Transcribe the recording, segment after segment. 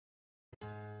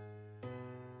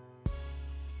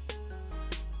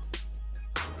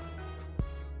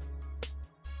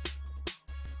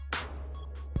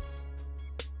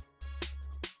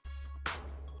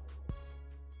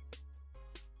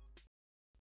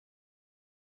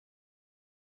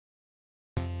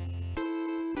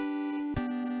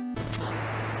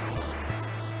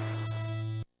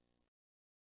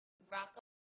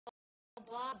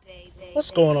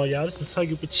What's going on, y'all? This is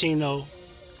Huggie Pacino.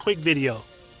 Quick video.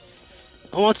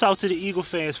 I want to talk to the Eagle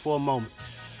fans for a moment.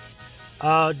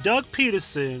 Doug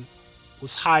Pederson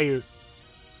was hired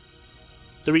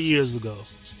 3 years ago.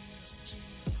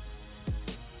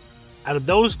 Out of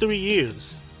those 3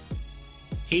 years,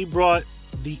 he brought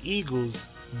the Eagles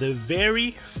the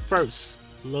very first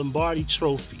Lombardi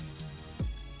trophy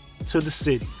to the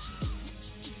city.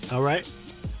 All right?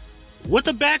 With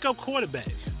a backup quarterback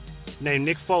named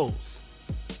Nick Foles.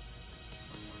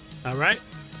 All right?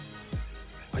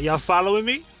 Are y'all following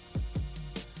me?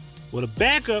 With a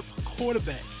backup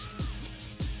quarterback,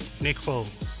 Nick Foles.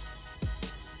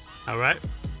 All right?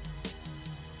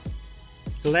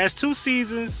 The last 2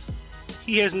 seasons,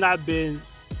 he has not been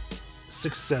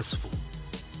successful.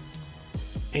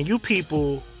 And you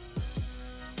people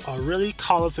are really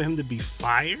calling for him to be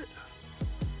fired?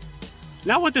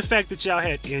 Not with the fact that y'all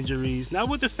had injuries, not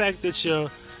with the fact that your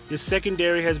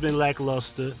secondary has been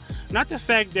lackluster, not the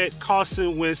fact that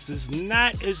Carson Wentz is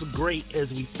not as great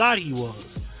as we thought he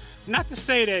was. Not to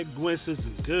say that Wentz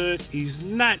isn't good, he's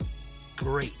not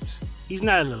great. He's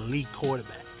not an elite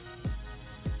quarterback.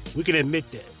 We can admit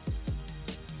that.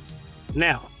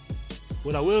 Now,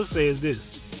 what I will say is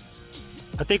this.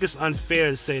 I think it's unfair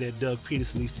to say that Doug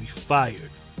Pederson needs to be fired.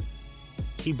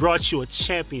 He brought you a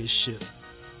championship.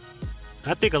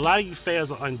 I think a lot of you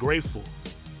fans are ungrateful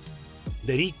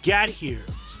that he got here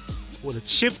with a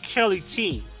Chip Kelly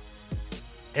team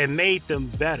and made them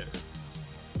better.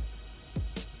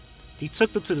 He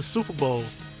took them to the Super Bowl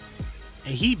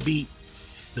and he beat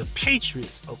the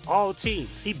Patriots of all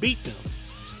teams. He beat them.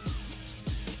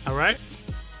 All right?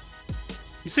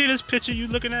 You see this picture you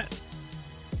looking at?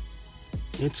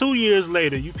 And 2 years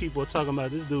later, you people are talking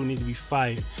about this dude need to be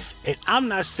fired. And I'm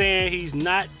not saying he's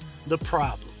not the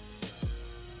problem.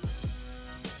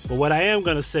 But what I am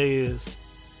gonna say is,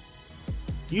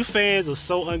 you fans are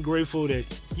so ungrateful that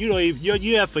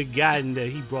you have forgotten that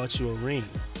he brought you a ring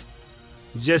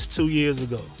just 2 years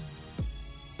ago.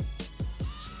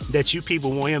 That you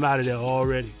people want him out of there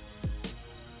already.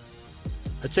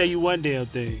 I tell you one damn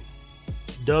thing.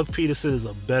 Doug Pederson is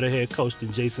a better head coach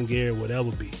than Jason Garrett would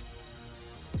ever be.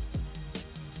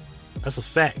 That's a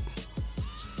fact.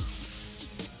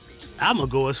 I'm going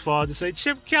to go as far as to say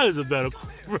Chip Kelly's a better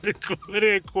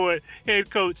head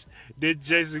coach than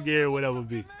Jason Garrett would ever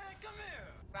be.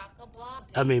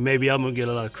 I mean, maybe I'm going to get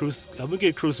I'm going to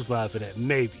get crucified for that.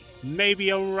 Maybe. Maybe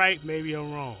I'm right, maybe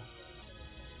I'm wrong.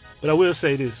 But I will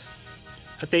say this.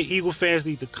 I think Eagle fans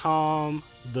need to calm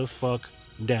the fuck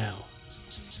down.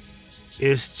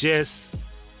 It's just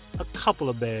a couple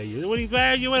of bad years. When he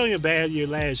bad, you went on your bad year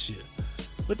last year.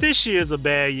 But this year is a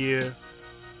bad year.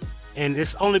 And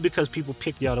it's only because people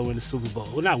picked y'all to win the Super Bowl.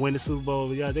 Well, not win the Super Bowl,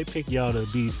 but y'all, they picked y'all to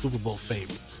be Super Bowl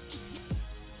favorites.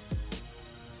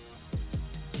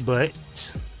 But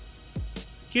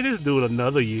give this dude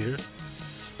another year.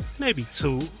 Maybe 2.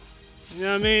 You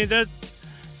know what I mean? That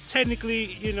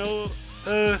technically,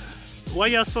 why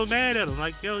y'all so mad at him?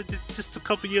 Like, yo, just a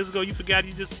couple years ago, you forgot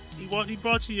he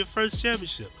brought you your first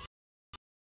championship.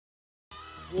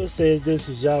 What says this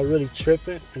is y'all really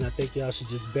tripping, and I think y'all should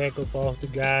just back up off the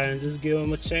guy and just give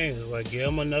him a chance. Like, give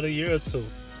him another year or 2.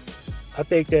 I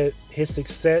think that his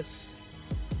success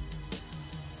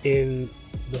in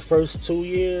the first 2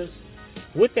 years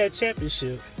with that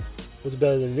championship was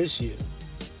better than this year.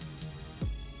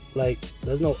 Like,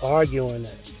 there's no arguing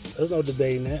that. There's no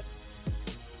debating that.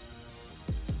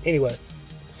 Anyway,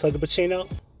 it's Huggie Pacino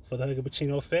for the Huggie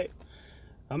Pacino Effect.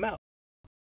 I'm out.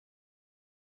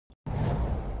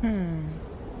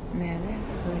 Now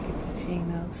that's Huggie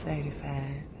Pacino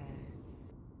certified.